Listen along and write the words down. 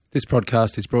This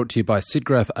podcast is brought to you by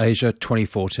SIGGRAPH Asia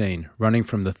 2014, running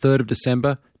from the 3rd of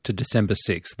December to December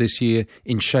 6th this year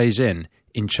in Shenzhen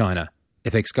in China.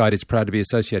 FX Guide is proud to be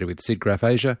associated with SIGGRAPH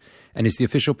Asia and is the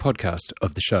official podcast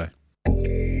of the show.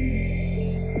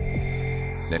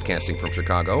 Netcasting from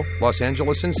Chicago, Los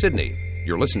Angeles, and Sydney.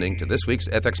 You're listening to this week's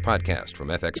FX podcast from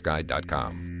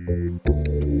fxguide.com.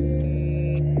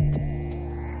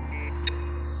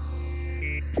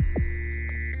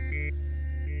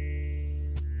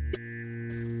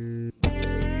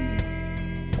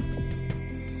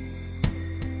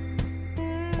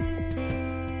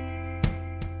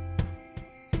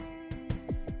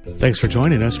 Thanks for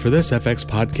joining us for this FX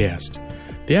podcast.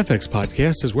 The FX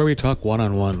podcast is where we talk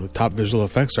one-on-one with top visual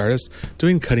effects artists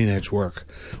doing cutting-edge work.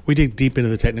 We dig deep into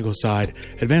the technical side,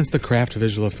 advance the craft of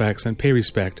visual effects, and pay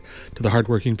respect to the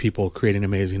hardworking people creating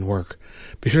amazing work.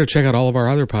 Be sure to check out all of our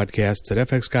other podcasts at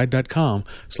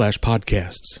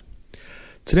fxguide.com/podcasts.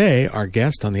 Today, our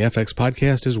guest on the FX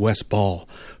podcast is Wes Ball,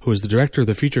 who is the director of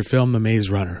the feature film The Maze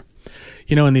Runner.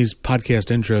 You know, in these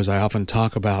podcast intros, I often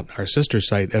talk about our sister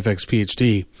site,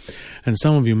 fxphd, and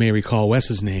some of you may recall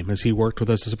Wes's name as he worked with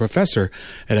us as a professor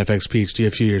at fxphd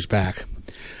a few years back.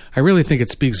 I really think it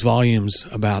speaks volumes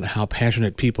about how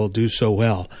passionate people do so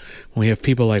well when we have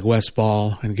people like Wes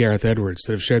Ball and Gareth Edwards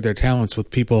that have shared their talents with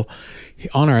people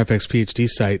on our fxphd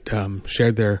site,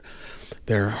 shared their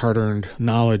hard-earned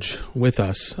knowledge with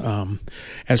us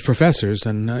as professors,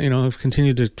 and have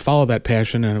continued to follow that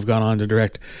passion and have gone on to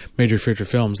direct major feature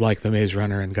films like The Maze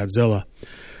Runner and Godzilla.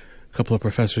 A couple of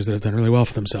professors that have done really well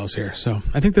for themselves here. So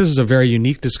I think this is a very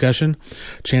unique discussion,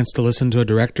 chance to listen to a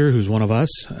director who's one of us,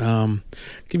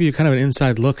 give you kind of an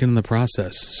inside look in the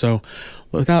process. So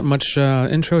without much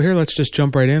intro here, let's just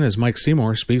jump right in as Mike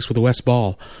Seymour speaks with Wes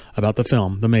Ball about the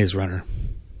film The Maze Runner.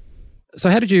 So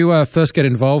how did you first get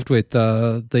involved with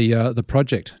the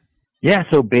project? Yeah,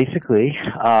 so basically,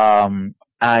 I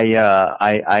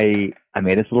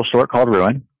made this little short called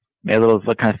Ruin. Made a little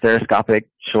kind of stereoscopic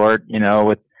short,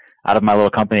 with out of my little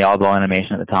company, All Ball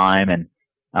Animation at the time, and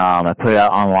I put it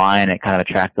out online. It kind of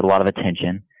attracted a lot of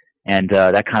attention, and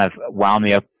that kind of wound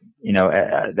me up.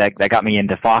 That got me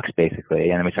into Fox basically,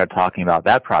 and then we started talking about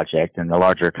that project and the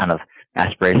larger kind of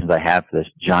aspirations I have for this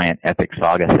giant epic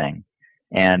saga thing.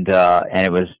 And it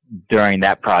was during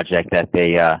that project that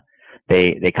they kind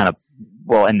of,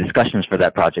 in discussions for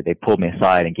that project, they pulled me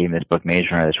aside and gave me this book,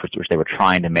 Maze Runner, which they were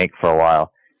trying to make for a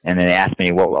while. And then they asked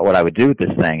me what I would do with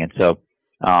this thing. And so,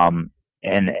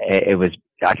 it was,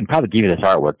 I can probably give you this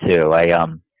artwork too. I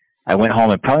went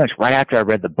home and pretty much right after I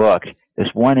read the book, this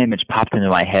one image popped into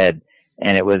my head,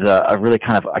 and it was a really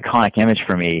kind of iconic image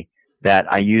for me that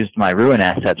I used my Ruin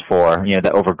assets for,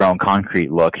 the overgrown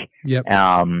concrete look. Yep.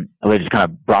 I just kind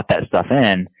of brought that stuff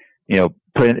in,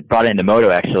 brought it into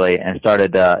Moto actually, and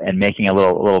started and making a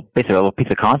little piece of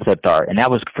concept art. And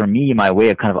that was for me my way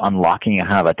of kind of unlocking a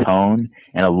kind of a tone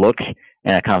and a look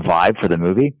and a kind of vibe for the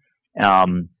movie.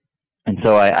 And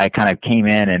so I kind of came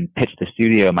in and pitched the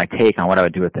studio my take on what I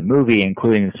would do with the movie,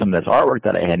 including some of this artwork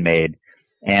that I had made,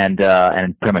 and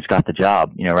pretty much got the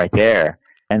job, right there.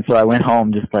 And so I went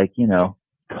home just like,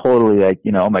 totally like,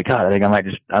 oh my God, I think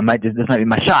this might be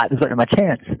my shot. This might be my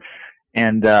chance.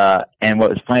 And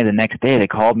what was funny, the next day they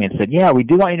called me and said, yeah, we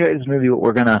do want you to do this movie, but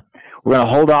we're going to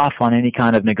hold off on any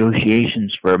kind of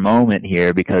negotiations for a moment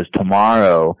here because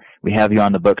tomorrow we have you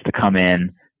on the books to come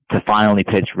in to finally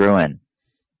pitch Ruin.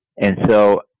 And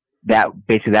so that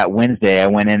Wednesday I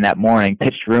went in that morning,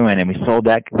 pitched Ruin, and we sold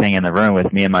that thing in the room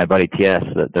with me and my buddy T.S.,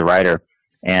 the writer.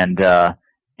 And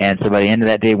so by the end of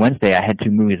that day, Wednesday, I had two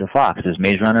movies of Fox. There's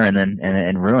Maze Runner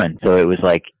and Ruin. So it was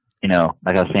like,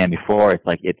 like I was saying before, it's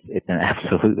like, it's an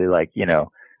absolutely like,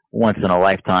 once in a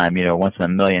lifetime, once in a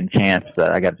million chance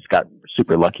that I just got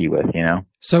super lucky with,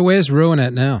 So where's Ruin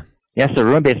at now? Yeah. So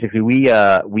Ruin, basically, we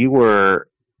were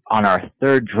on our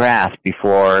third draft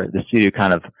before the studio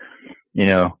kind of,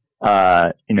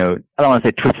 I don't want to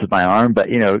say twisted my arm, but,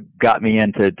 got me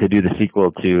in to do the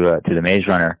sequel to The Maze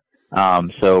Runner.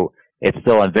 So it's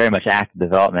still in very much active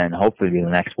development, and hopefully be the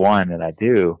next one that I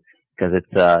do, because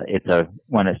it's a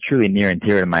one that's truly near and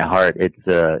dear to my heart. It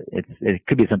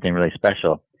could be something really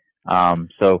special.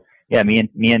 So yeah, me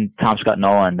and Tom Scott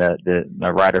Nolan,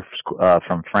 the writer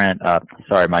from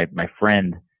my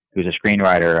friend who's a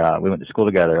screenwriter. We went to school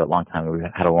together a long time. We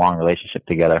had a long relationship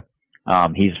together.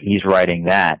 He's writing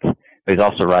that, but he's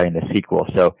also writing the sequel.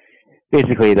 So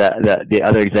basically, the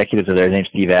other executives are there. His name's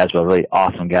Steve Aswell, really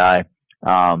awesome guy.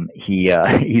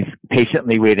 He's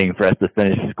patiently waiting for us to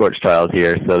finish the Scorch trials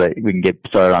here so that we can get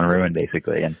started on Ruin,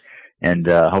 basically, and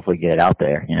hopefully get it out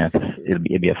there. 'Cause it'd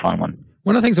be a fun one.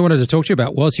 One of the things I wanted to talk to you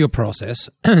about was your process.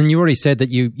 And you already said that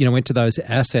you went to those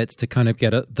assets to kind of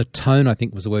get the tone, I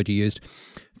think was the word you used,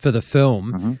 for the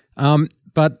film. Mm-hmm.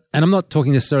 And I'm not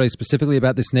talking necessarily specifically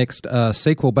about this next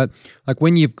sequel, but like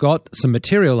when you've got some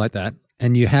material like that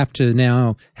and you have to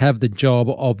now have the job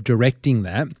of directing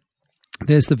that,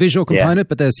 there's the visual component,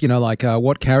 but there's,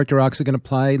 what character arcs are going to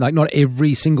play. Like not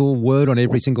every single word on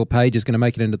every single page is going to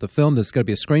make it into the film. There's got to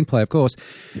be a screenplay, of course.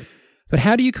 But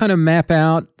how do you kind of map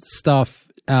out stuff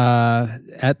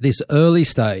at this early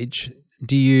stage?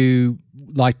 Do you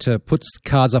like to put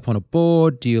cards up on a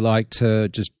board? Do you like to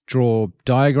just draw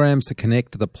diagrams to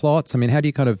connect to the plots? I mean, how do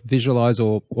you kind of visualize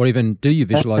or even do you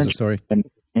visualize a story?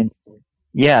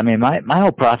 Yeah, I mean, my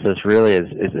whole process really is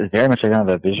very much kind of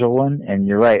a visual one. And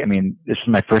you're right. I mean, this is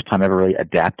my first time ever really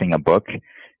adapting a book.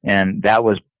 And that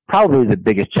was probably the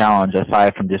biggest challenge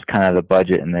aside from just kind of the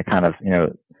budget and the kind of,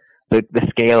 the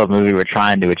scale of movie we're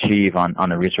trying to achieve on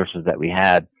the resources that we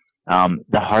had.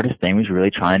 The hardest thing was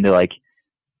really trying to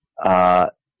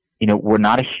we're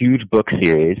not a huge book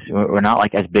series. We're not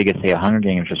like as big as say Hunger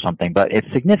Games or something, but it's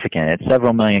significant. It's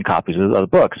several million copies of the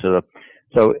book.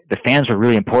 So the fans were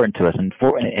really important to us and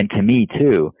to me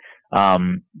too,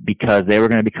 because they were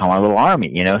going to become our little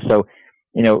army, So,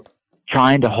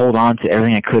 trying to hold on to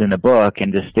everything I could in the book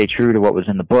and just stay true to what was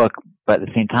in the book. But at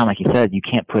the same time, like you said, you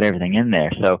can't put everything in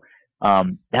there. So,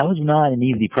 that was not an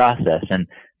easy process. And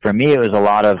for me, it was a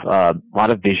lot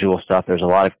of visual stuff. There's a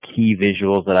lot of key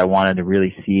visuals that I wanted to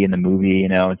really see in the movie,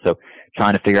 and so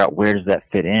trying to figure out where does that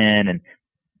fit in and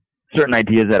certain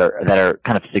ideas that are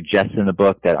kind of suggested in the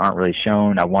book that aren't really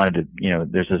shown. I wanted to,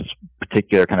 there's this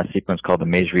particular kind of sequence called the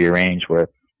maze rearranged where,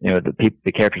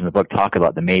 the characters in the book talk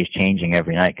about the maze changing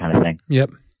every night kind of thing.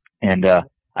 Yep. And,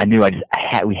 I knew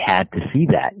we had to see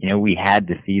that, we had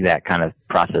to see that kind of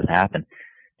process happen.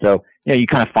 So, you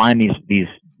kind of find these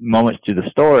moments through the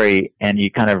story and you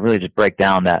kind of really just break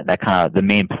down that kind of the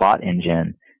main plot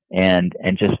engine and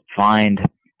just find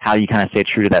how you kind of stay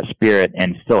true to that spirit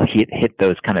and still hit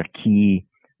those kind of key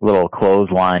little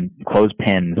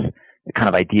clothespins, kind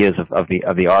of ideas of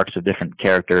the arcs of different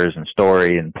characters and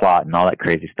story and plot and all that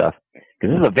crazy stuff.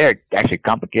 Because this is a very actually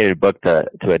complicated book to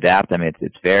adapt. I mean,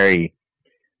 it's very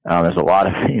there's a lot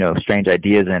of strange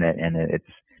ideas in it, and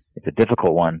it's a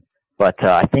difficult one. But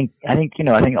I think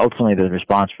ultimately the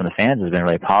response from the fans has been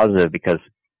really positive because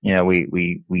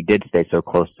we did stay so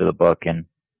close to the book and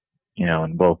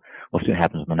and we'll see what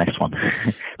happens in the next one.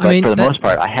 But for the most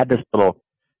part, I had this little.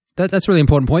 That's a really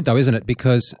important point, though, isn't it?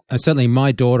 Because certainly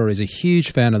my daughter is a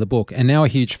huge fan of the book and now a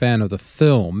huge fan of the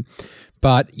film.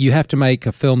 But you have to make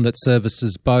a film that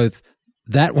services both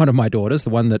that one of my daughters, the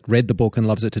one that read the book and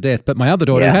loves it to death, but my other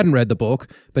daughter who hadn't read the book,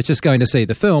 but just going to see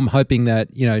the film, hoping that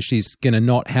she's going to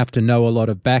not have to know a lot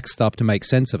of back stuff to make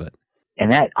sense of it.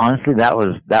 And that honestly, that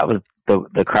was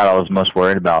the crowd I was most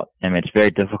worried about. I mean, it's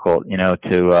very difficult,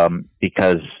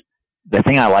 because the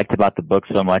thing I liked about the book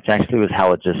so much actually was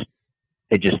how it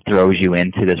just throws you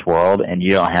into this world and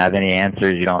you don't have any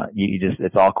answers.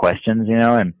 It's all questions,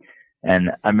 and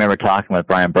I remember talking with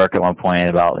Brian Burke at one point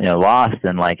about, Lost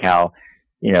and like how,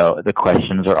 the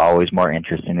questions are always more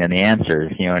interesting than the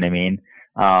answers. You know what I mean?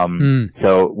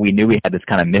 So we knew we had this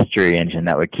kind of mystery engine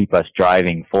that would keep us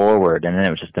driving forward. And then it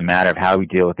was just a matter of how we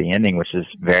deal with the ending, which is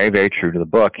very, very true to the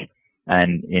book.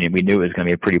 And we knew it was going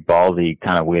to be a pretty ballsy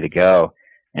kind of way to go.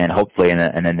 And hopefully in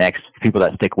the next people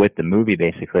that stick with the movie,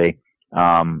 basically,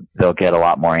 they'll get a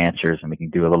lot more answers and we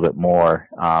can do a little bit more,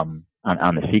 on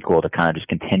the sequel to kind of just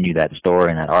continue that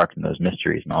story and that arc and those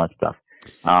mysteries and all that stuff.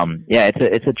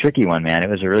 It's a tricky one, man. It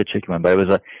was a really tricky one, but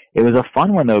it was a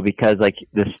fun one though, because like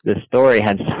this story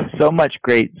had so much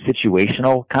great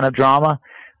situational kind of drama.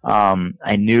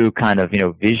 I knew kind of,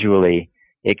 visually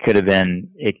it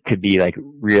could be like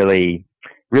really,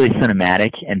 really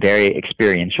cinematic and very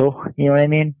experiential. You know what I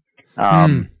mean?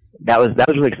 That was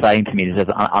really exciting to me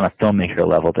just on a filmmaker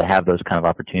level to have those kind of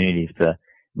opportunities to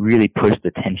really push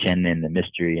the tension and the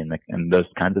mystery and those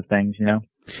kinds of things,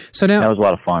 So now that was a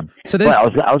lot of fun. So I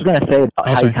was going to say about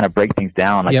how you kind of break things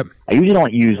down. Like, I usually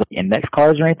don't use index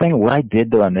cards or anything. What I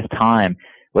did though in this time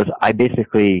was I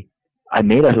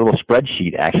made a little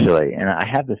spreadsheet actually, and I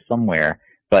have this somewhere.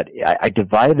 But I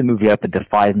divided the movie up into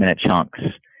 5-minute chunks,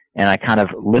 and I kind of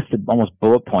listed almost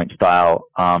bullet point style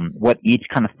what each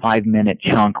kind of 5-minute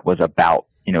chunk was about,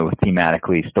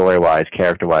 thematically, story-wise,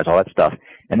 character-wise, all that stuff.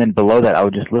 And then below that, I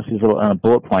would just list these little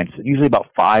bullet points, usually about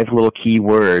 5 little key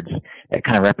words that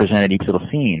kind of represented each little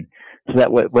scene. So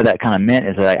that what that kind of meant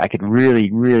is that I could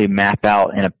really, really map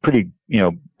out in a pretty,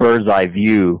 bird's eye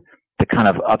view the kind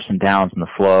of ups and downs and the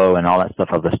flow and all that stuff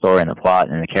of the story and the plot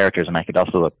and the characters. And I could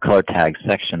also look color tag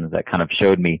sections that kind of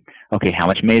showed me, okay, how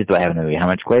much maze do I have in the movie? How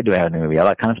much clay do I have in the movie? All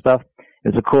that kind of stuff.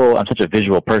 It was a cool, I'm such a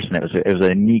visual person. It was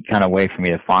a neat kind of way for me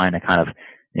to find a kind of,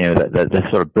 you know, the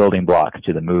sort of building blocks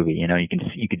to the movie. You know,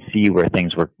 you could see where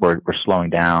things were slowing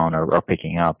down or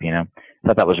picking up, you know. I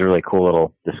thought that was a really cool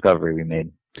little discovery we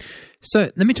made.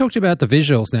 So let me talk to you about the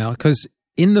visuals now, because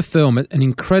in the film, an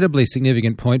incredibly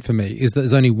significant point for me is that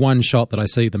there's only one shot that I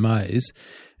see the maze,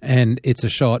 and it's a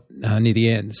shot near the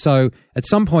end. So at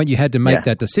some point you had to make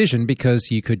that decision,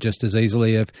 because you could just as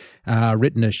easily have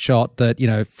written a shot that, you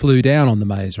know, flew down on the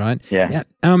maze, right? Yeah.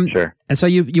 Sure. And so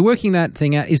you're working that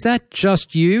thing out. Is that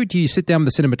just you? Do you sit down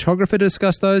with the cinematographer to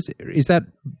discuss those? Is that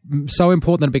so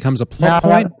important that it becomes a plot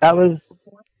point? That was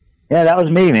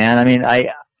me, man. I mean,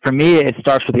 for me, it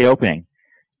starts with the opening.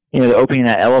 You know, the opening of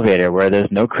that elevator where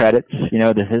there's no credits. You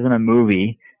know, this isn't a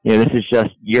movie. You know, this is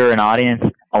just, you're an audience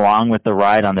along with the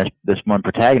ride on this one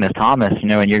protagonist, Thomas, you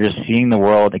know, and you're just seeing the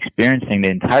world, experiencing the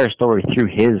entire story through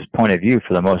his point of view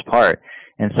for the most part.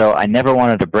 And so I never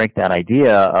wanted to break that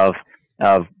idea of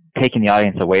taking the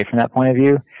audience away from that point of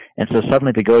view. And so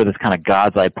suddenly to go to this kind of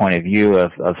God's eye point of view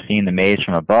of seeing the maze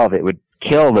from above, it would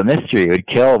kill the mystery. It would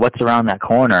kill what's around that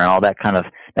corner and all that kind of,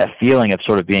 that feeling of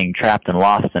sort of being trapped and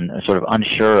lost and sort of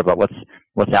unsure about what's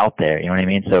out there. You know what I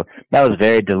mean? So that was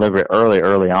very deliberate early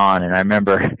on. And I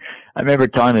remember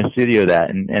telling the studio that,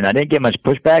 and I didn't get much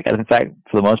pushback. In fact,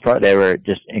 for the most part, they were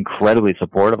just incredibly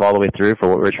supportive all the way through for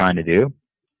what we were trying to do.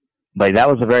 But that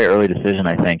was a very early decision,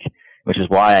 I think, which is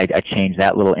why I changed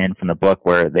that little end from the book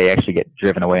where they actually get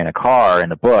driven away in a car in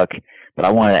the book. But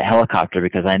I wanted that helicopter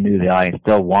because I knew the audience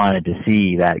still wanted to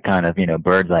see that kind of, you know,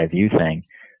 bird's eye view thing.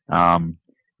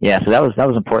 So that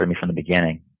was important to me from the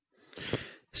beginning.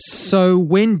 So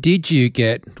when did you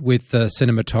get with the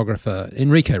cinematographer?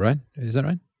 Enrique, right? Is that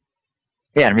right?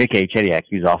 Yeah, Enrique Chediak.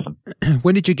 He was awesome.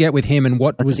 When did you get with him, and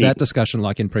what was that discussion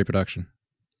like in pre-production?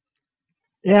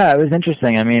 Yeah, it was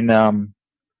interesting. I mean,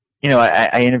 you know,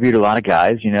 I interviewed a lot of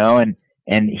guys, you know, and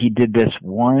he did this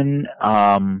one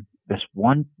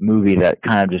movie that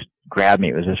kind of just grabbed me.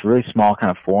 It was this really small kind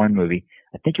of foreign movie.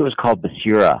 I think it was called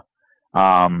Basura.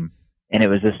 And it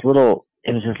was this little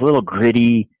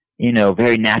gritty, you know,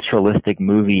 very naturalistic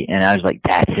movie. And I was like,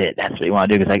 that's it. That's what you want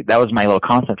to do. Cause that was my little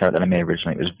concept art that I made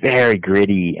originally. It was very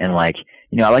gritty and like,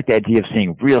 you know, I like the idea of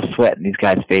seeing real sweat in these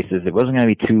guys' faces. It wasn't going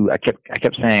to be too, I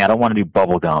kept saying, I don't want to do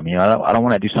bubble gum. You know, I don't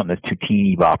want to do something that's too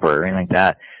teeny bopper or anything like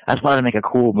that. I just wanted to make a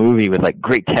cool movie with like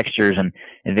great textures and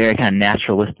very kind of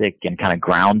naturalistic and kind of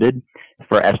grounded.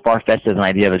 For as far-fetched as an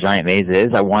idea of a giant maze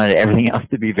is, I wanted everything else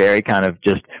to be very kind of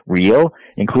just real,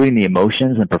 including the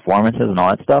emotions and performances and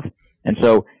all that stuff. And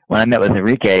so when I met with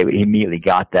Enrique, he immediately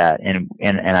got that, and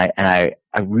I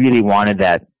really wanted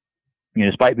that. You know,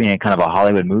 despite being a kind of a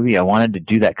Hollywood movie, I wanted to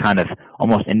do that kind of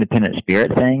almost independent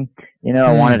spirit thing. You know,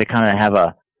 I wanted to kind of have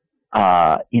a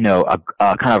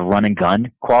kind of run and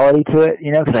gun quality to it.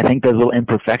 You know, because I think those little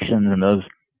imperfections and those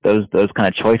kind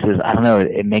of choices, I don't know,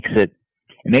 it makes it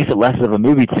less of a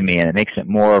movie to me, and it makes it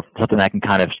more something I can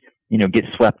kind of, you know, get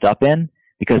swept up in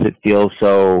because it feels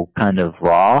so kind of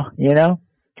raw, you know?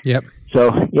 Yep.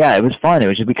 So, yeah, it was fun. It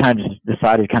was just, we kind of just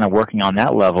decided kind of working on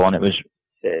that level, and it was,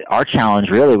 our challenge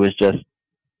really was just,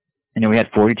 you know, we had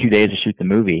 42 days to shoot the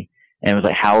movie, and it was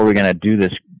like, how are we going to do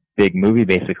this big movie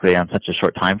basically on such a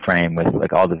short time frame with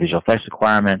like all the visual effects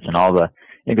requirements and all the,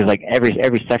 because like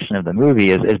every section of the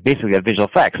movie is basically a visual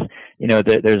effects. You know,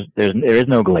 there is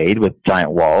no glade with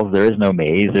giant walls. There is no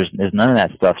maze. There's none of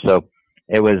that stuff. So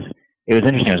it was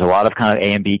interesting. There was a lot of kind of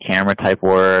A and B camera type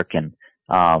work and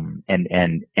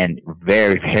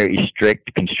very, very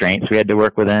strict constraints we had to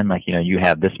work within. Like, you know, you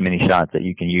have this many shots that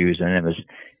you can use, and it was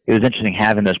interesting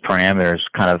having those parameters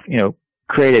kind of, you know,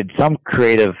 created some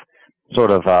creative sort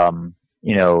of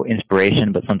you know,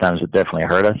 inspiration, but sometimes it definitely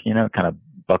hurt us, you know, kind of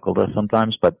buckled us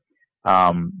sometimes, but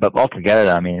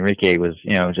altogether, I mean, Enrique was,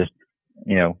 you know, just,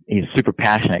 you know, he's a super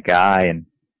passionate guy, and,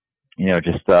 you know,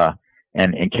 just,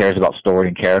 and cares about story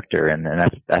and character, and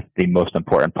that's the most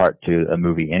important part to a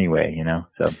movie anyway, you know,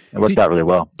 so it worked out really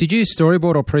well. Did you use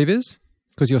storyboard or previs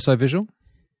because you're so visual?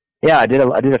 Yeah, I did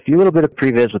a few little bit of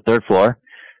previs with Third Floor,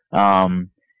 and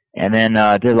then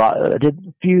did a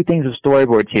few things with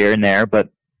storyboards here and there, but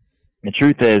the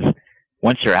truth is,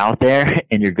 once you're out there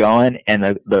and you're going and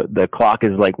the clock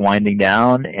is like winding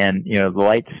down and, you know, the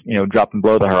lights, you know, dropping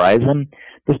below the horizon,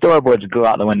 the storyboards go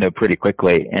out the window pretty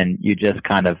quickly, and you just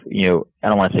kind of, you know, I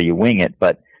don't want to say you wing it,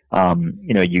 but,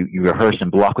 you know, you rehearse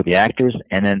and block with the actors,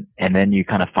 and then you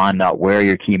kind of find out where are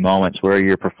your key moments, where are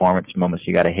your performance moments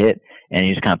you got to hit. and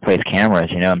you just kind of place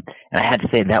cameras, And I had to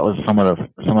say that was some of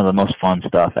the most fun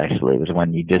stuff, actually, was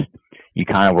when you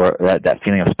kind of were that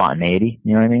feeling of spontaneity,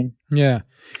 you know what I mean? Yeah.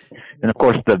 And of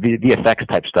course the VFX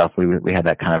type stuff, we had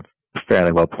that kind of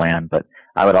fairly well planned, but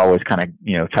I would always kind of,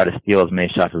 try to steal as many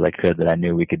shots as I could that I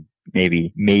knew we could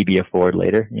maybe afford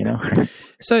later,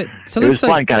 So it was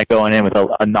fun kind of going in with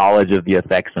a knowledge of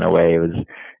VFX in a way. It was,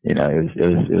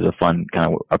 it was a fun kind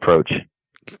of approach.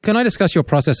 Can I discuss your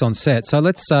process on set? So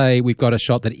let's say we've got a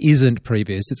shot that isn't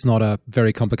previous. It's not a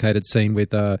very complicated scene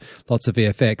with lots of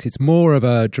VFX. It's more of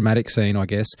a dramatic scene, I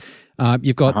guess.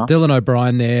 You've got Dylan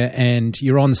O'Brien there, and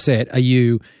you're on set. Have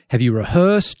you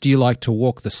rehearsed? Do you like to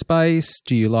walk the space?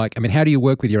 How do you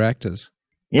work with your actors?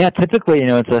 Yeah, typically,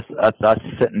 it's us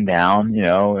sitting down,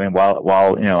 and while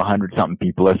 100-something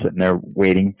people are sitting there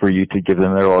waiting for you to give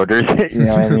them their orders, you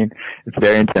know what I mean? It's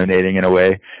very intimidating in a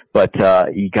way, but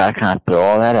you gotta kind of throw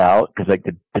all that out, because like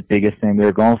the biggest thing we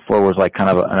were going for was like kind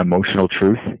of an emotional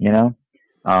truth,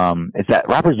 It's that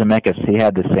Robert Zemeckis, he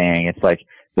had this saying, it's like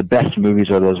the best movies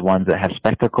are those ones that have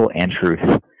spectacle and truth,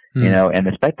 and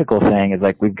the spectacle thing is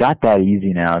like, we've got that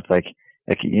easy now. It's like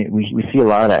we see a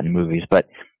lot of that in movies, but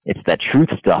it's that truth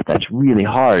stuff that's really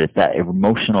hard. It's that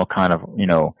emotional kind of,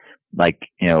 I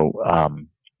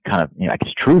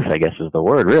guess truth, I guess is the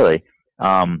word, really.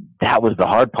 That was the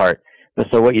hard part. But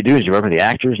so what you do is you work with the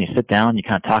actors and you sit down, you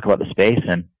kind of talk about the space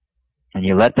and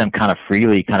you let them kind of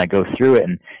freely kind of go through it.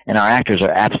 And our actors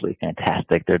are absolutely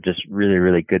fantastic. They're just really,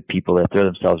 really good people that throw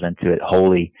themselves into it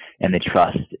wholly, and they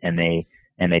trust and they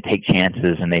take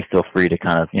chances, and they feel free to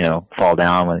kind of, fall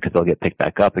down because they'll get picked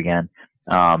back up again.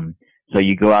 So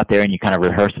you go out there and you kind of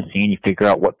rehearse the scene, you figure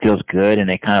out what feels good, and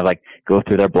they kind of like go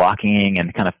through their blocking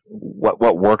and kind of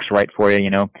what works right for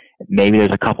you, Maybe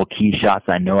there's a couple key shots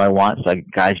I know I want, so like,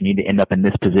 guys, you need to end up in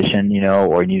this position,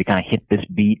 or you need to kind of hit this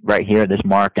beat right here, this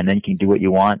mark, and then you can do what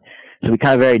you want. So we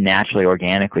kind of very naturally,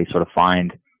 organically sort of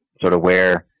find sort of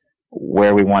where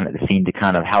we want the scene to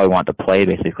kind of, how we want it to play,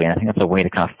 basically. And I think that's a way to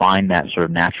kind of find that sort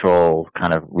of natural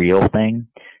kind of real thing.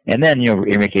 And then,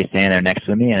 Enrique's standing there next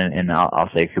to me, and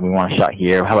I'll say, "Could we want a shot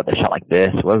here? How about the shot like this?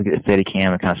 What if we get a steady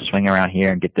cam and kind of swing around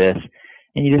here and get this?"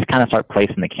 And you just kind of start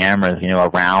placing the cameras,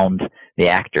 around the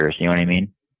actors, you know what I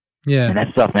mean? Yeah. And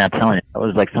that stuff, man, I'm telling you, that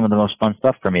was like some of the most fun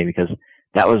stuff for me, because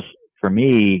that was, for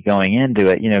me, going into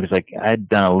it, because like I'd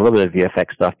done a little bit of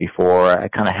VFX stuff before. I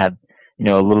kind of had,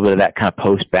 a little bit of that kind of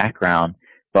post background,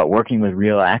 but working with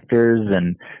real actors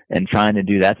and trying to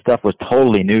do that stuff was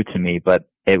totally new to me, but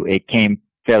it came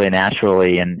fairly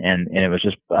naturally, and it was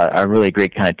just a really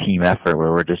great kind of team effort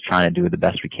where we're just trying to do the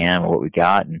best we can with what we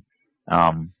got. And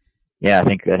I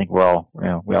think we all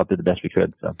did the best we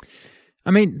could. So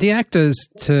the actors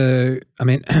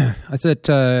I said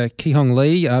Ki Hong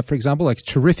Lee, for example, like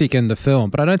terrific in the film,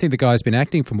 but I don't think the guy's been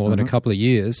acting for more than a couple of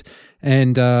years.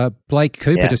 And Blake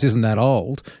Cooper just isn't that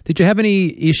old. Did you have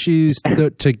any issues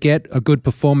to get a good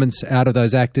performance out of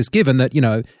those actors, given that,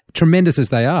 tremendous as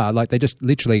they are, like they just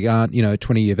literally aren't,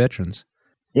 20-year veterans?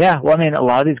 Yeah, well, a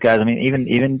lot of these guys,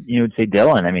 even you would say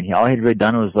Dylan, all he'd really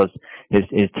done was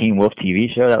his Teen Wolf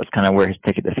TV show. That was kind of where his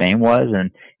ticket to fame was,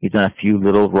 and he's done a few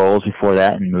little roles before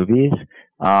that in movies.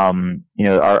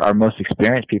 Our most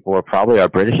experienced people were probably our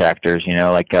British actors,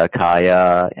 like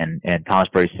Kaya and Thomas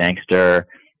Brody Sangster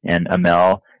and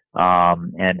Amel,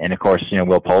 and of course,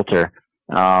 Will Poulter.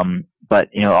 But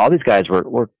all these guys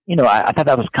were I thought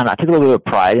that was I took a little bit of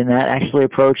pride in that actually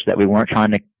approach, that we weren't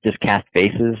trying to just cast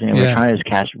faces. We were trying to just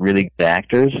cast really good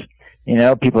actors,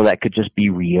 people that could just be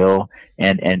real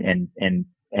and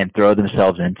throw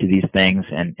themselves into these things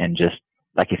and just,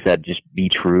 like you said, just be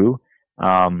true.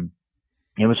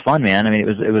 It was fun, man. It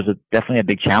was definitely a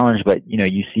big challenge, but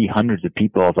you see hundreds of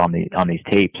people on these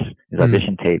tapes, these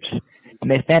audition tapes. And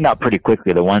they stand out pretty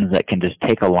quickly, the ones that can just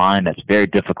take a line that's very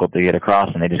difficult to get across,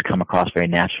 and they just come across very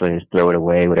naturally, just throw it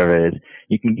away, whatever it is.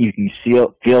 You can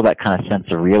feel that kind of sense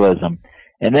of realism.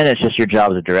 And then it's just your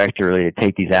job as a director really to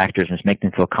take these actors and just make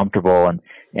them feel comfortable.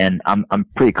 And I'm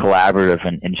pretty collaborative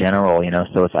in general,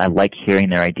 so I like hearing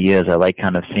their ideas. I like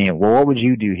kind of seeing, well, what would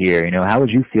you do here? How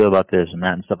would you feel about this and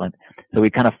that and stuff like that. So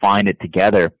we kind of find it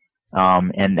together.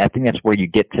 And I think that's where you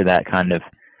get to that kind of,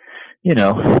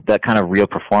 that kind of real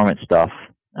performance stuff,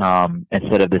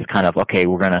 instead of this kind of, okay,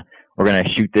 we're gonna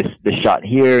shoot this shot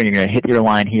here, and you're gonna hit your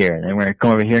line here, and then we're gonna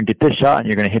come over here and get this shot, and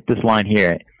you're gonna hit this line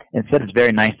here. Instead, it's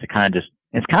very nice to kind of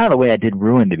it's kind of the way I did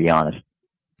Ruin, to be honest.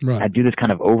 Right. I do this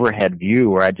kind of overhead view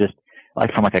where I just,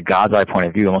 like from like a God's eye point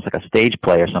of view, almost like a stage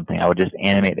play or something. I would just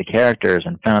animate the characters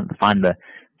and find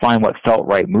what felt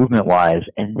right movement wise,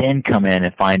 and then come in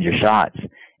and find your shots.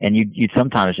 And you'd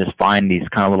sometimes just find these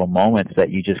kind of little moments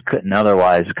that you just couldn't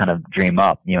otherwise kind of dream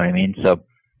up. You know what I mean? So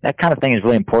that kind of thing is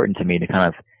really important to me to kind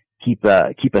of keep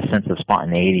a sense of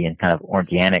spontaneity and kind of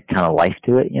organic kind of life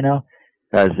to it,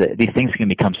 because these things can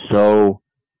become so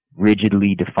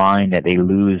rigidly defined that they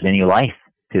lose any life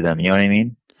to them. You know what I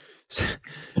mean? So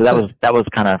that was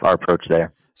kind of our approach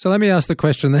there. So let me ask the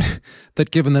question that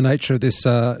given the nature of this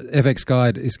FX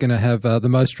guide is going to have the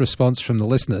most response from the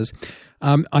listeners.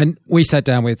 We sat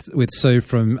down with Sue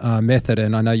from Method,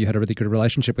 and I know you had a really good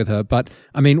relationship with her. But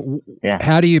I mean,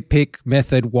 How do you pick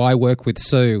Method? Why work with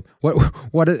Sue?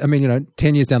 What? I mean,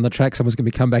 10 years down the track, someone's going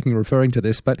to be come back and referring to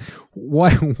this. But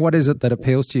what is it that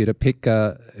appeals to you to pick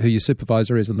who your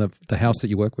supervisor is and the house that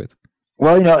you work with?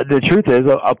 Well, the truth is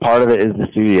a part of it is the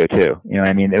studio too.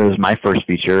 I mean, it was my first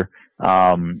feature. They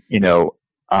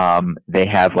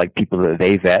have like people that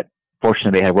they vet.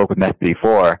 Fortunately, they had worked with Method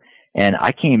before. And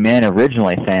I came in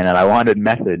originally saying that I wanted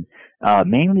Method,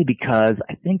 mainly because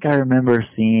I think I remember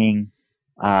seeing,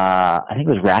 I think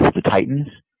it was Wrath of the Titans.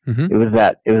 Mm-hmm. It was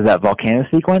that volcano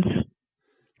sequence.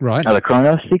 Right. Or the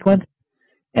Chronos sequence.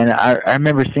 And I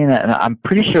remember seeing that, and I'm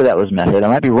pretty sure that was Method. I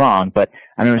might be wrong, but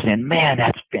I remember saying, man,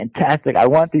 that's fantastic. I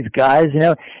want these guys,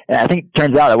 And I think it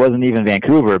turns out it wasn't even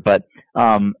Vancouver, but,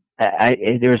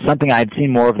 there was something I'd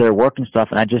seen more of their work and stuff,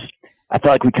 and I felt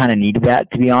like we kind of needed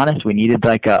that, to be honest. We needed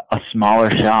like a smaller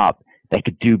shop that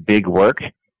could do big work,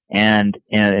 and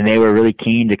they were really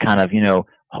keen to kind of,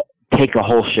 take a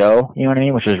whole show, you know what I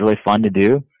mean, which was really fun to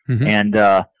do.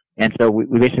 Mm-hmm. And so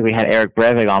we basically had Eric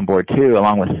Brevig on board too,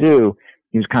 along with Sue.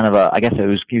 He was kind of he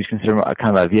was considered a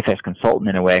kind of a VFX consultant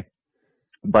in a way.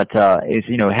 But,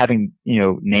 having,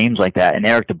 names like that, and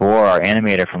Eric DeBoer, our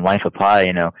animator from Life of Pi,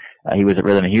 he was at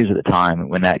Rhythm and Hughes at the time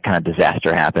when that kind of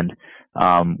disaster happened,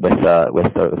 with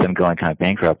them going kind of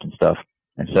bankrupt and stuff.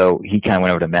 And so he kind of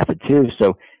went over to Method too.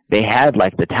 So they had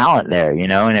like the talent there,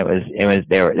 and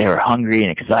they were hungry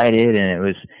and excited, and it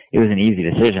was an easy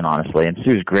decision, honestly. And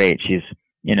Sue's great. She's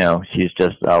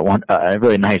just, a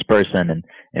really nice person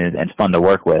and fun to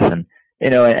work with. And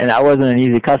I wasn't an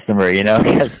easy customer,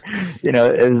 because,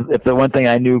 if the one thing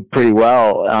I knew pretty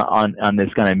well on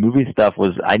this kind of movie stuff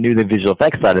was I knew the visual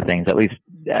effects side of things, at least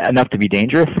enough to be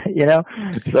dangerous,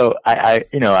 So I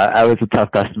was a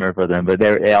tough customer for them, but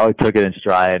they always took it in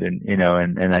stride, and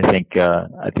I think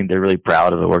they're really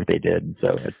proud of the work they did, and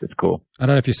so it's cool. I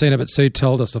don't know if you've seen it, but Sue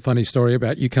told us a funny story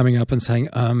about you coming up and saying,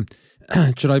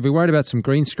 should I be worried about some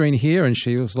green screen here? And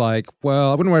she was like,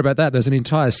 well, I wouldn't worry about that. There's an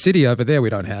entire city over there we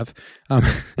don't have.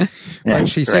 But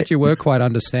she said you were quite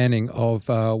understanding of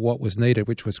what was needed,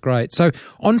 which was great. So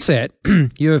on set,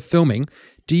 you're filming.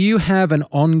 Do you have an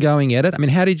ongoing edit? I mean,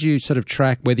 how did you sort of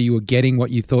track whether you were getting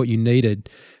what you thought you needed?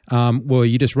 Were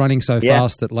you just running so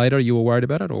fast that later you were worried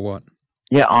about it, or what?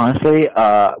 Yeah, honestly,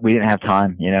 we didn't have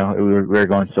time. We were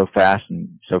going so fast and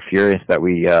so furious that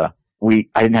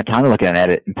I didn't have time to look at an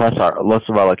edit, and plus most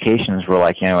of our locations were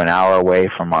like, an hour away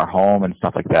from our home and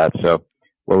stuff like that. So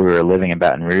where we were living in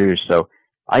Baton Rouge. So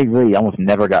I really almost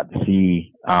never got to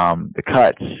see, the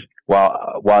cuts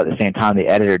while at the same time the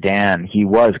editor, Dan, he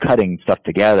was cutting stuff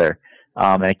together.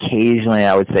 And occasionally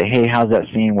I would say, hey, how's that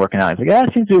scene working out? He's like, yeah,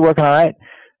 it seems to be working all right.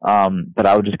 But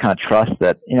I would just kind of trust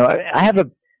that,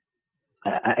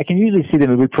 I can usually see the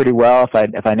movie pretty well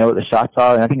if I know what the shots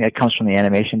are, and I think that comes from the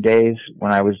animation days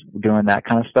when I was doing that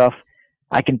kind of stuff.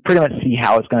 I can pretty much see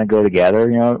how it's going to go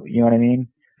together. You know what I mean?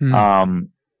 Mm.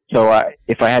 So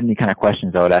if I had any kind of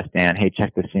questions, I would ask Dan, hey,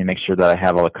 check this scene, make sure that I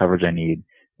have all the coverage I need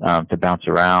to bounce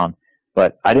around.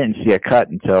 But I didn't see a cut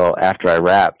until after I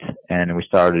wrapped, and we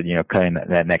started, cutting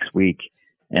that next week,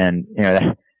 and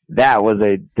that was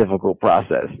a difficult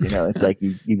process. It's like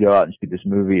you go out and shoot this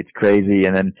movie, it's crazy,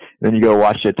 and then you go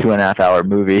watch a 2.5 hour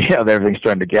movie of everything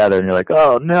strung together, and you're like,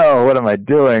 oh no, what am I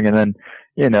doing? And then,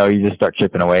 you just start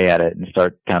chipping away at it and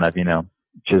start kind of,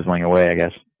 chiseling away, I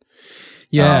guess.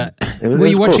 Yeah. Were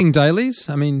you watching dailies?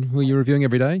 I mean, were you reviewing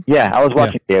every day? Yeah, I was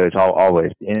watching dailies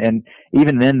always. And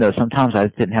even then, though, sometimes I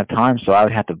didn't have time, so I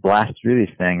would have to blast through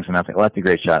these things, and I was like, well, that's a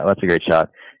great shot. That's a great shot.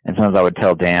 And sometimes I would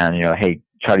tell Dan, hey,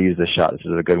 try to use this shot. This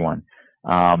is a good one.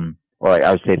 Or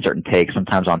I would say certain takes.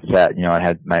 Sometimes on set, I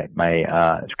had my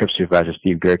script supervisor,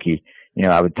 Steve Gerke.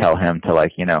 I would tell him to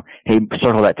hey,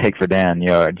 circle that take for Dan.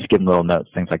 Just give him little notes,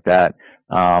 things like that.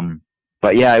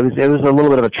 But yeah, it was a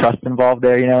little bit of a trust involved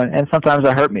there, and sometimes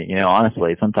it hurt me,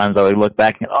 honestly. Sometimes I would look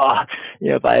back and,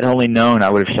 if I had only known, I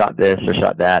would have shot this or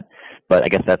shot that. But I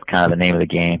guess that's kind of the name of the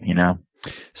game,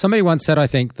 Somebody once said, I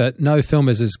think, that no film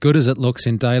is as good as it looks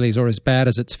in dailies or as bad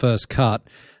as its first cut.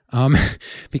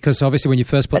 Because obviously when you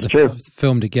first put the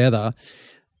film together,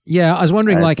 I was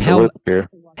wondering,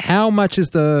 how much is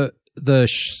the the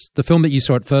film that you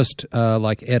saw at first,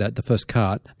 like edit, the first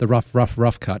cut, the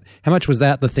rough cut, how much was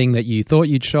that the thing that you thought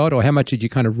you'd shot, or how much did you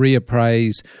kind of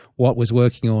reappraise what was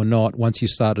working or not once you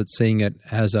started seeing it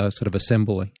as a sort of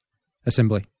assembly?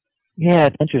 Yeah,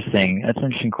 it's interesting. That's an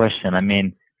interesting question. I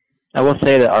mean, I will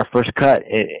say that our first cut,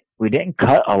 we didn't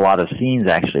cut a lot of scenes,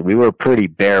 actually. We were a pretty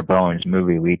bare bones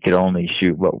movie. We could only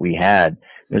shoot what we had.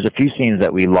 There's a few scenes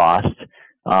that we lost,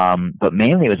 but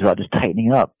mainly it was about just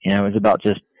tightening up. You know, it was about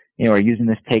just, you know, we're using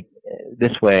this take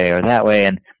this way or that way.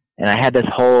 And I had this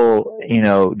whole, you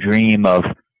know, dream of,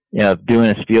 you know, doing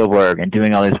a Spielberg and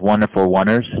doing all these wonderful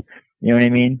oneers. You know what I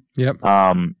mean? Yep.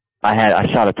 I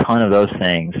shot a ton of those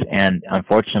things, and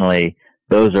unfortunately,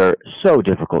 those are so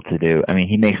difficult to do. I mean,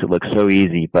 he makes it look so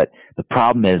easy, but the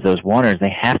problem is those oneers,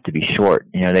 they have to be short.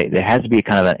 You know, there has to be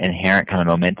kind of an inherent kind of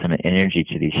momentum and energy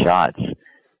to these shots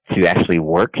to actually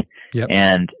work. Yep.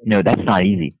 And, you know, that's not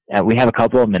easy. We have a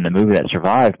couple of them in the movie that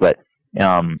survived, but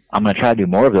I'm going to try to do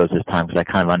more of those this time because I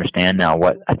kind of understand now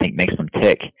what I think makes them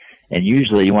tick. And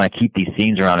usually you want to keep these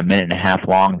scenes around a minute and a half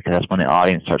long because that's when the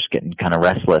audience starts getting kind of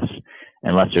restless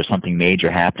unless there's something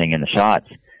major happening in the shots.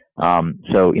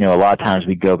 So, you know, a lot of times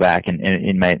we go back and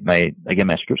in my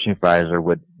script supervisor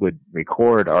would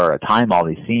record or time all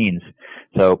these scenes.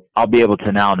 So I'll be able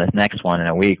to now in this next one in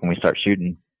a week when we start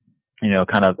shooting, you know,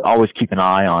 kind of always keep an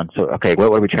eye on. So, okay,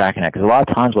 what are we tracking at? Because a lot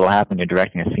of times what will happen when you're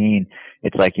directing a scene,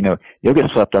 it's like, you know, you'll get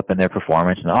swept up in their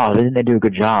performance and, oh, didn't they do a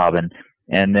good job?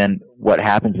 And then what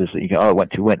happens is that you go, oh,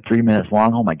 it went 3 minutes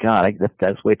long. Oh my God,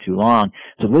 that's way too long.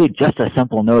 So really just a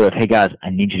simple note of, hey guys,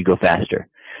 I need you to go faster.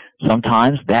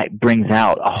 Sometimes that brings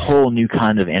out a whole new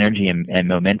kind of energy and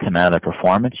momentum out of the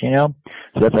performance, you know?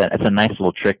 So that's a nice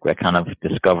little trick I kind of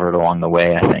discovered along the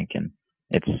way, I think. And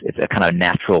it's a kind of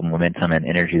natural momentum and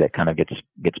energy that kind of gets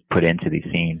put into these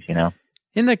scenes, you know?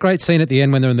 In that great scene at the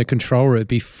end when they're in the control room,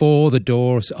 before the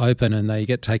doors open and they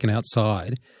get taken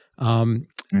outside,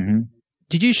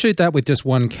 did you shoot that with just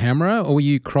one camera, or were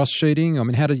you cross-shooting? I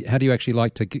mean, how do you actually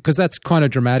like to – because that's kind of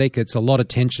dramatic. It's a lot of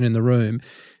tension in the room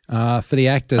for the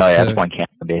actors. Oh, yeah, it's one camera,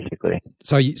 basically.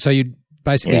 So you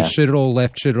basically shoot it all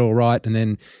left, shoot it all right, and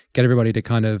then get everybody to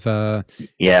kind of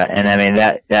yeah, and I mean,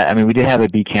 I mean, we did have a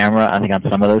B camera, I think, on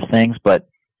some of those things, but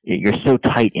you're so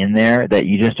tight in there that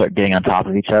you just start getting on top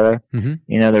of each other. Mm-hmm.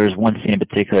 You know, there was one scene in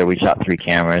particular we shot 3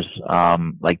 cameras,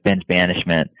 like Ben's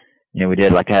Banishment. You know, we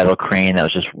did, like, I had a little crane that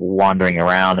was just wandering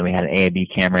around, and we had an A and B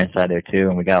camera inside there, too,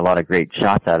 and we got a lot of great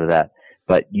shots out of that.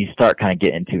 But you start kind of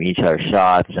getting into each other's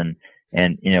shots,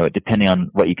 and you know, depending on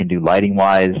what you can do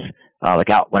lighting-wise, like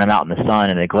when I'm out in the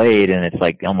sun in a glade and it's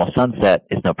like almost sunset,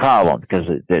 it's no problem because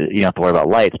you don't have to worry about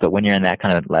lights. But when you're in that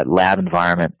kind of lab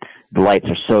environment, the lights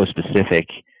are so specific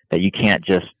that you can't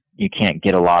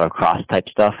get a lot of cross-type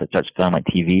stuff. It starts feeling like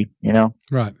TV, you know?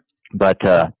 Right. But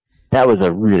that was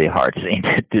a really hard scene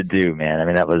to do, man. I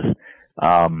mean, that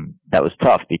was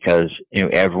tough because, you know,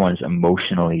 everyone's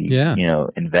emotionally, you know,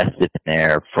 invested in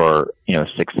there for, you know,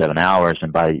 6-7 hours.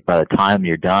 And by the time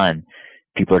you're done,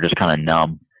 people are just kind of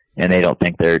numb and they don't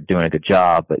think they're doing a good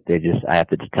job, but I have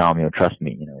to just tell them, you know, trust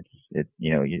me,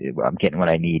 you know, I'm getting what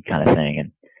I need kind of thing.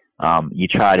 And, you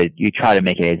try to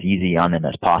make it as easy on them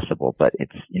as possible. But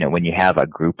it's, you know, when you have a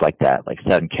group like that, like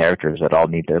 7 characters that all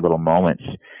need their little moments,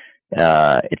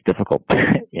 it's difficult,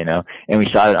 you know, and we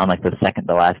shot it on like the second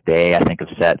to last day, I think, of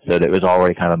set. So that it was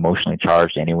already kind of emotionally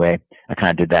charged anyway. I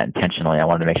kind of did that intentionally. I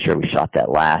wanted to make sure we shot that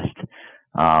last,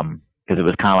 because it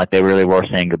was kind of like they really were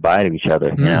saying goodbye to each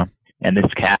other, you know, and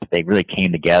this cast, they really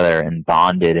came together and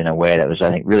bonded in a way that was, I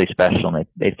think, really special. And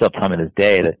they still tell me to this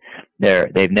day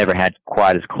that they've never had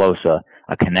quite as close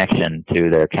a connection to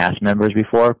their cast members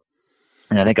before.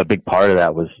 And I think a big part of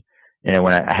that was, you know,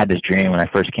 when I had this dream when I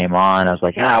first came on, I was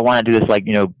like, I want to do this, like,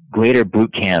 you know, Glader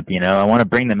boot camp, you know, I want to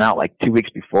bring them out like 2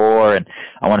 weeks before, and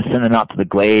I want to send them out to the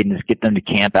glade and just get them to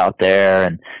camp out there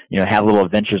and, you know, have little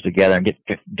adventures together and get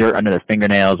dirt under their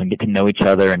fingernails and get to know each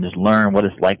other and just learn what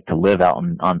it's like to live out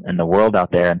in the world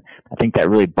out there. And I think that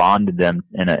really bonded them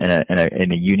in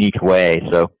a unique way.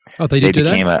 So they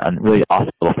became a really awesome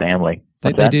little family.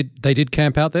 They did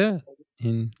camp out there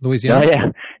in Louisiana?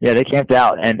 Oh, yeah, they camped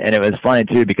out, and it was funny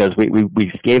too because we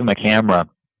gave them a camera.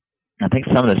 I think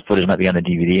some of this footage might be on the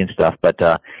DVD and stuff, but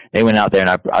they went out there,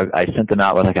 and I sent them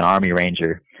out with like an Army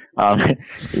Ranger.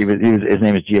 His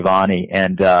name is Giovanni,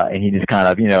 and he just kind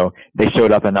of, you know, they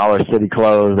showed up in all their city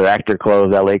clothes, their actor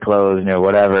clothes, LA clothes, you know,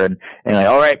 whatever, and like,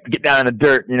 all right, get down in the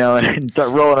dirt, you know, and start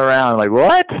rolling around. Like,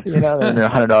 what? You know, and their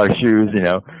 $100 shoes, you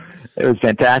know. It was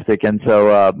fantastic. And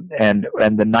so and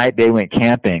the night they went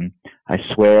camping, I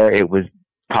swear it was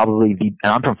probably and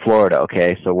I'm from Florida,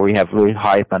 okay, so where we have really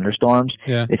high thunderstorms.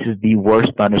 Yeah. This is the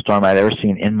worst thunderstorm I've ever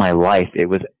seen in my life. It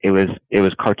was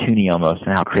cartoony almost,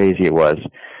 and how crazy it was.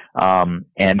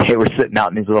 And they were sitting out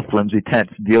in these little flimsy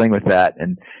tents dealing with that,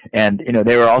 and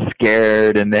they were all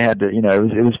scared, and they had to,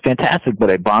 it was fantastic, but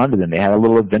I bonded them. They had a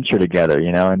little adventure together,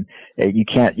 and you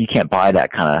can't buy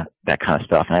that kind of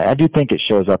stuff. And I do think it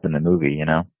shows up in the movie,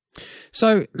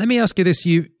 So let me ask you this: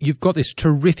 you've got this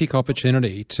terrific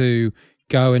opportunity to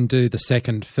go and do the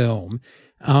second film.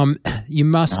 You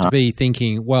must be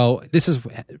thinking, well, this is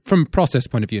from a process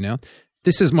point of view now.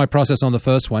 This is my process on the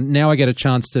first one. Now I get a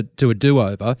chance to do a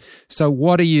do-over. So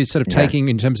what are you sort of taking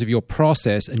in terms of your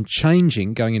process and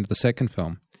changing going into the second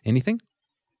film? Anything?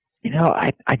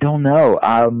 I don't know.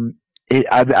 I've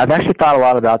actually thought a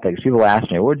lot about that because people ask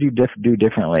me, what would you do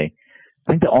differently?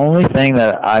 I think the only thing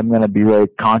that I'm going to be really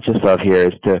conscious of here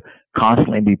is to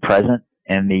constantly be present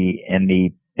in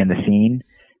the scene,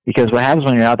 because what happens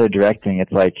when you're out there directing,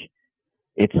 it's like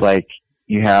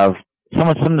you have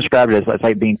someone described it as it's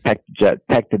like being pecked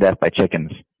to death by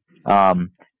chickens.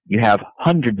 You have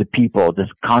hundreds of people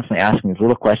just constantly asking these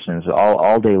little questions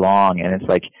all day long, and it's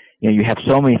like you have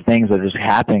so many things that are just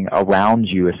happening around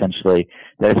you essentially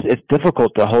that it's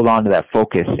difficult to hold on to that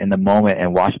focus in the moment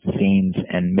and watch the scenes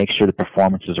and make sure the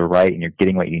performances are right and you're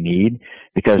getting what you need,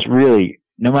 because really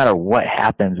no matter what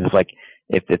happens, it's like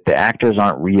if the actors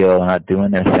aren't real and not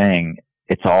doing their thing,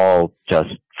 it's all just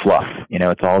fluff,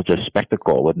 it's all just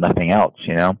spectacle with nothing else,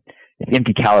 it's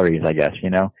empty calories, I guess,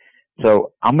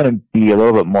 So I'm going to be a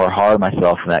little bit more hard on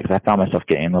myself for that, because I found myself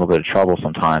getting in a little bit of trouble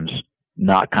sometimes,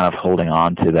 not kind of holding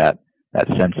on to that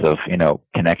sense of,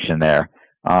 connection there.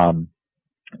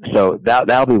 So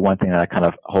that'll be one thing that I kind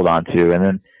of hold on to. And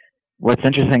then what's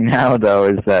interesting now though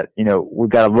is that, we've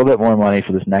got a little bit more money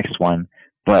for this next one,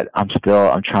 but I'm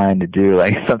trying to do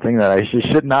like something that I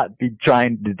should not be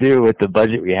trying to do with the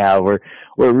budget we have. We're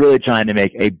really trying to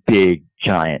make a big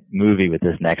giant movie with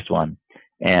this next one.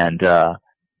 And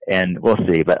we'll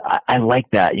see, but I like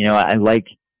that,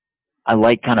 I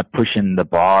like kind of pushing the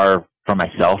bar for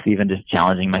myself, even just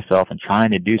challenging myself and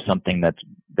trying to do something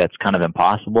that's kind of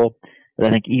impossible. But I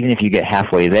think even if you get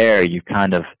halfway there, you've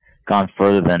kind of gone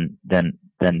further than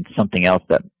something else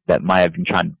that might have been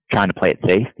trying to play it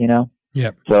safe,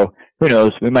 Yeah. So who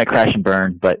knows? We might crash and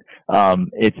burn, but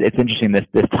it's interesting.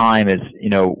 This time is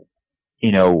the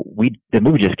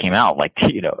movie just came out like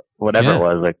whatever it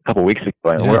was like a couple of weeks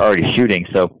ago, and we're already shooting.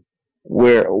 So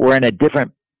we're in a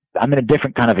different. I'm in a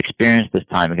different kind of experience this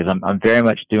time because I'm very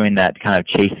much doing that kind of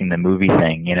chasing the movie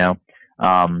thing.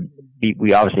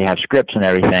 We obviously have scripts and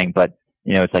everything, but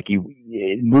it's like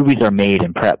movies are made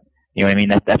in prep. You know what I mean?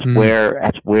 That's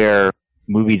where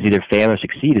movies either fail or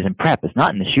succeed is in prep. It's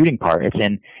not in the shooting part. It's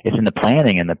in the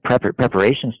planning and the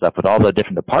preparation stuff with all the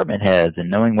different department heads and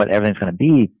knowing what everything's going to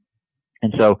be.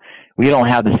 And so we don't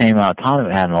have the same amount of time that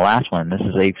we had in the last one. This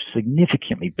is a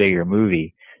significantly bigger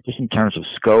movie, just in terms of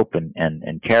scope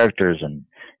and characters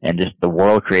and just the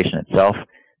world creation itself.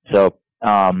 So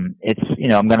it's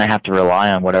I'm going to have to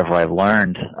rely on whatever I've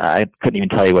learned. I couldn't even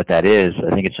tell you what that is.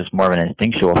 I think it's just more of an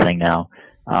instinctual thing now.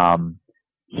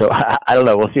 So I don't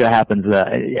know. We'll see what happens.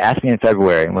 Ask me in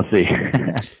February, and we'll see.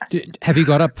 Have you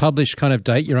got a published kind of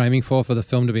date you're aiming for the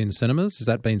film to be in cinemas? Has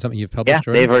that been something you've published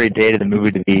already? Yeah, they've already dated the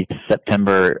movie to be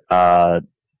September,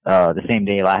 the same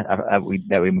day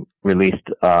that we released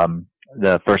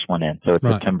the first one in. So it's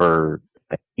September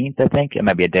 15th, I think. It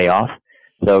might be a day off.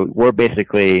 So we're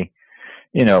basically,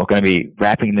 going to be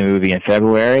wrapping the movie in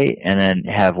February, and then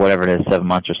have whatever it is, 7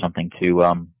 months or something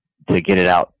to get it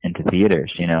out into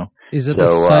theaters. Is it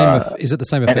the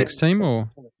same effects team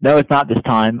or? No, it's not this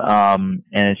time. And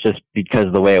it's just because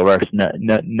of the way it works.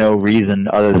 No reason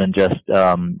other than just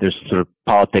there's sort of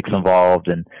politics involved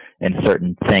and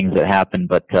certain things that happen.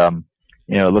 But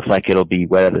it looks like it'll be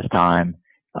wetter this time.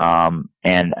 And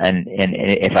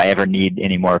if I ever need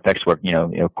any more effects work,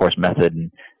 of course,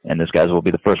 Method and those guys will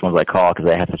be the first ones I call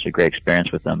because I had such a great experience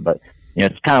with them. But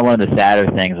it's kind of one of the sadder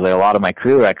things. Like a lot of my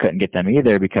crew, I couldn't get them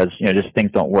either because just things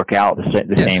don't work out the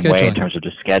same way in terms of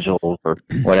just schedules or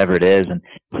whatever it is. And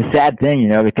it's a sad thing,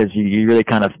 because you really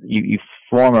kind of you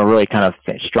form a really kind of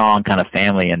strong kind of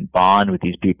family and bond with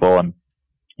these people, and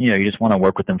you just want to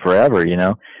work with them forever,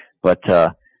 But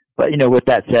with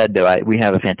that said, though, we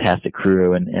have a fantastic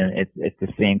crew, and it's the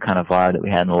same kind of vibe that we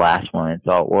had in the last one.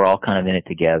 We're all kind of in it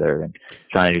together and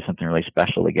trying to do something really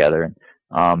special together. And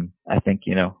I think,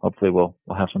 hopefully we'll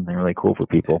have something really cool for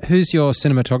people. Who's your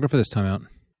cinematographer this time out?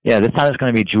 Yeah, this time it's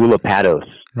going to be Jula Pados.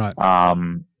 Right.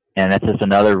 And that's just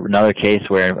another case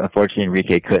where unfortunately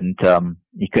Enrique couldn't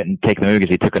he couldn't take the movie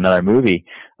because he took another movie,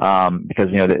 because,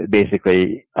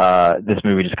 basically, this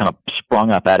movie just kind of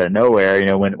sprung up out of nowhere,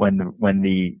 when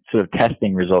the sort of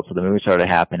testing results of the movie started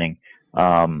happening,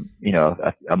 a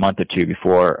month or two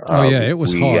before, it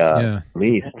was hot,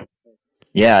 released.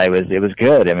 Yeah, it was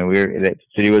good. I mean, the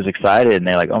city was excited, and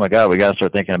they're like, "Oh my God, we got to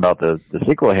start thinking about the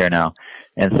sequel here now."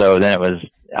 And so then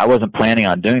I wasn't planning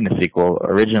on doing the sequel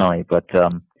originally, but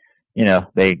I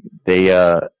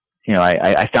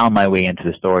found my way into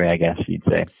the story, I guess you'd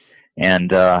say,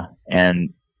 and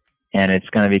it's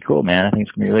going to be cool, man. I think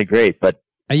it's going to be really great. But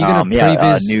are you going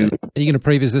to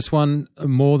previs this one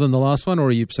more than the last one, or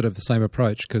are you sort of the same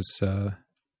approach? Because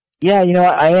yeah,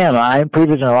 I am. I'm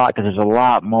prevising a lot because there's a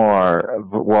lot more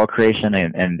world creation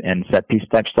and set piece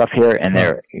type stuff here, and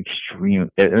they're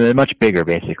they're much bigger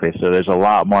basically. So there's a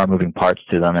lot more moving parts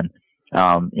to them, and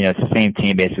it's the same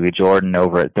team basically. Jordan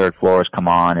over at Third Floor has come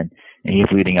on, and he's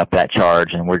leading up that charge,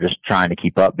 and we're just trying to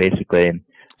keep up basically. And,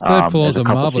 Third Floor is a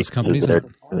marvelous company, isn't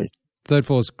it? Third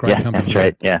Floor is a great company. That's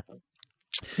right.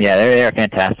 Yeah, they're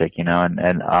fantastic,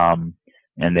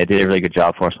 and they did a really good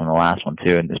job for us on the last one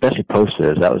too, and especially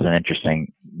posters. That was an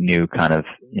interesting new kind of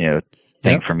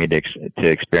thing for me to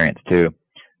experience too.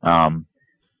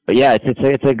 But yeah,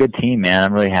 it's a good team, man.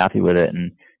 I'm really happy with it,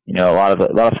 and a lot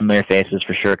of familiar faces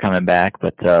for sure coming back,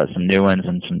 but some new ones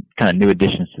and some kind of new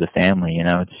additions to the family.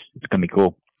 It's gonna be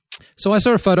cool. So I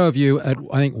saw a photo of you at,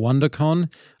 I think,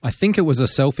 WonderCon. I think it was a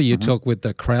selfie you took with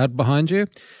the crowd behind you.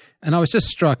 And I was just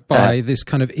struck by this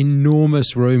kind of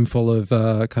enormous room full of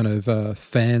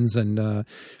fans and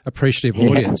appreciative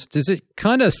audience. Does it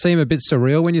kind of seem a bit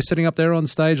surreal when you're sitting up there on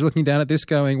stage looking down at this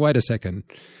going, wait a second?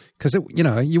 Because,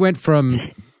 you went from,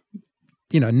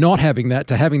 not having that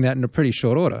to having that in a pretty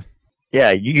short order.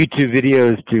 Yeah, YouTube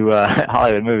videos to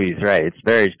Hollywood movies, right. It's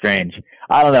very strange.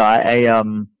 I don't know.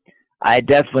 I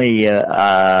definitely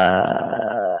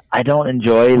I don't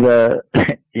enjoy the,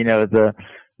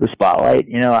 the spotlight,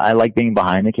 I like being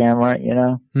behind the camera,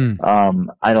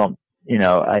 I don't,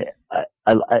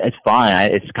 it's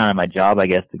fine. It's kind of my job, I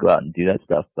guess, to go out and do that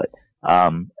stuff, but,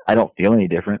 I don't feel any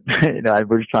different.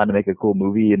 We're just trying to make a cool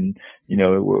movie, and,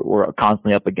 we're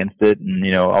constantly up against it,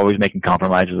 and, always making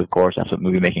compromises, of course. That's what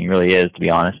movie making really is, to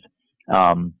be honest.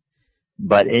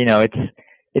 But,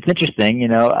 it's interesting,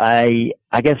 I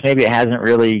guess maybe it hasn't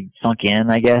really sunk in,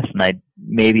 I guess, and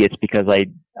maybe it's because I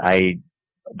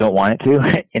don't want it to,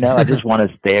 I just want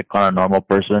to stay a kind of normal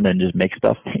person and just make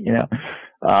stuff,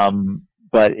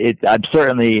 but I'm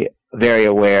certainly very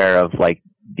aware of like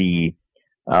the,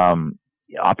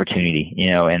 opportunity,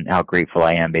 and how grateful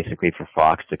I am basically for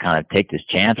Fox to kind of take this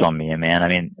chance on me. And man, I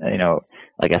mean,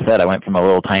 like I said, I went from a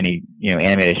little tiny,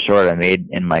 animated short I made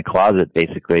in my closet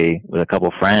basically with a couple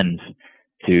friends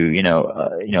to,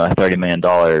 a $30 million,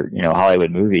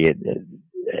 Hollywood movie.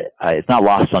 It's not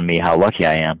lost on me how lucky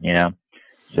I am,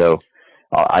 So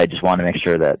I just want to make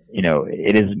sure that,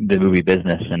 it is the movie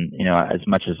business, and, as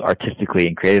much as artistically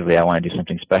and creatively I want to do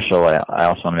something special, I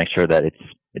also want to make sure that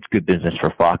it's good business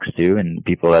for Fox too, and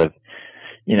people that have,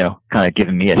 kind of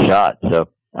given me a shot. So,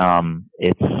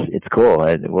 it's cool.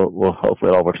 We'll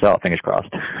hopefully it all works out. Fingers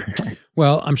crossed.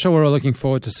 Well, I'm sure we're all looking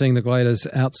forward to seeing the Gladers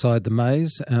outside the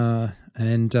maze.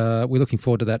 And we're looking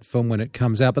forward to that film when it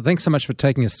comes out. But thanks so much for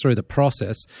taking us through the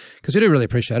process, because we do really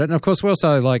appreciate it. And, of course, we're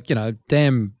also,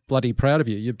 damn bloody proud of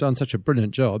you. You've done such a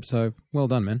brilliant job, so well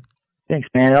done, man. Thanks,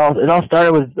 man. It all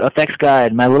started with Effects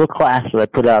Guide, my little class that I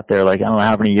put out there, I don't know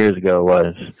how many years ago it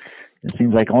was. It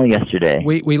seems like only yesterday.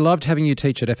 We loved having you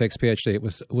teach at fxphd. It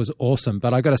was awesome.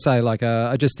 But I got to say,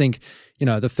 I just think,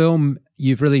 the film,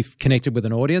 you've really connected with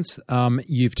an audience.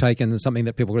 You've taken something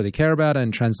that people really care about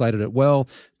and translated it well,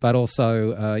 but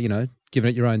also, given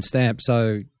it your own stamp.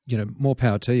 So, more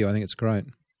power to you. I think it's great.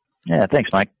 Yeah, thanks,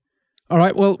 Mike. All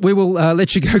right. Well, we will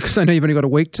let you go because I know you've only got a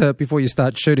week before you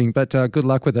start shooting. But good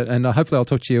luck with it, and hopefully I'll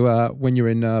talk to you when you're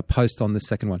in post on this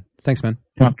second one. Thanks, man.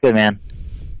 Sounds good, man.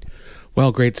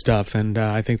 Well, great stuff, and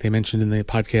I think they mentioned in the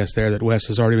podcast there that Wes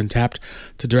has already been tapped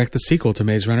to direct the sequel to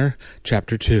Maze Runner,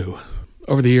 Chapter 2.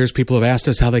 Over the years, people have asked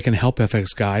us how they can help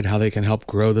FX Guide, how they can help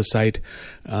grow the site,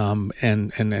 and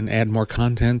add more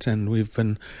content, and we've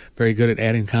been very good at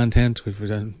adding content. We've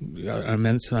done an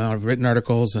immense amount of written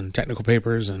articles and technical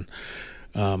papers and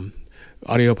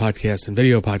audio podcasts and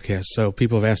video podcasts. So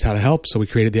people have asked how to help, so we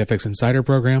created the FX Insider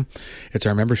program. It's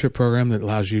our membership program that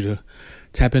allows you to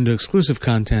tap into exclusive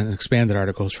content and expanded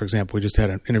articles. For example, we just had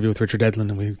an interview with Richard Edlund,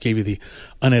 and we gave you the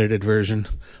unedited version,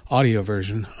 audio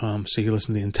version, so you can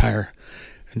listen to the entire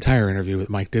interview that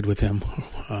Mike did with him.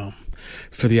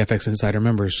 for the FX Insider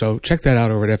members. So check that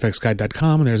out over at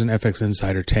fxguide.com, and there's an FX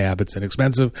Insider tab. It's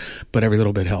inexpensive, but every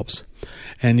little bit helps.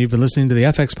 And you've been listening to the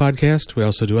FX Podcast. We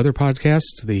also do other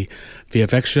podcasts. The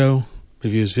VFX Show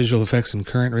reviews visual effects and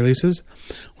current releases.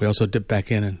 We also dip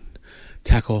back in and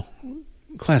tackle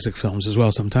classic films as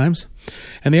well sometimes.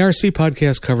 And the RC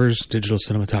Podcast covers digital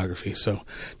cinematography. So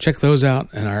check those out.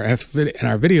 And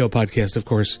our video podcast, of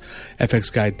course,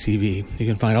 FX Guide TV. You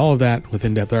can find all of that with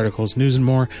in-depth articles, news, and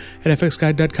more at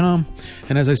fxguide.com.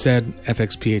 And as I said,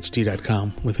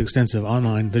 fxphd.com with extensive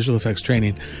online visual effects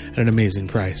training at an amazing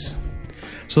price.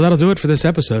 So that'll do it for this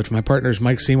episode. For my partners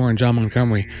Mike Seymour and John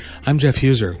Montgomery, I'm Jeff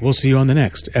Huser. We'll see you on the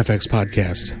next FX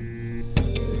Podcast.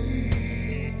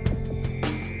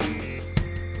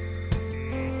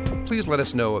 Please let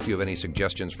us know if you have any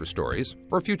suggestions for stories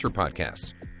or future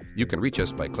podcasts. You can reach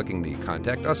us by clicking the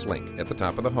Contact Us link at the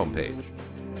top of the homepage.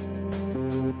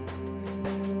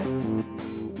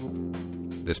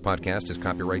 This podcast is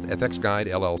copyright FX Guide,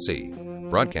 LLC.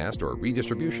 Broadcast or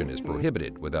redistribution is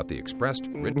prohibited without the expressed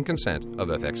written consent of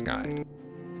FX Guide.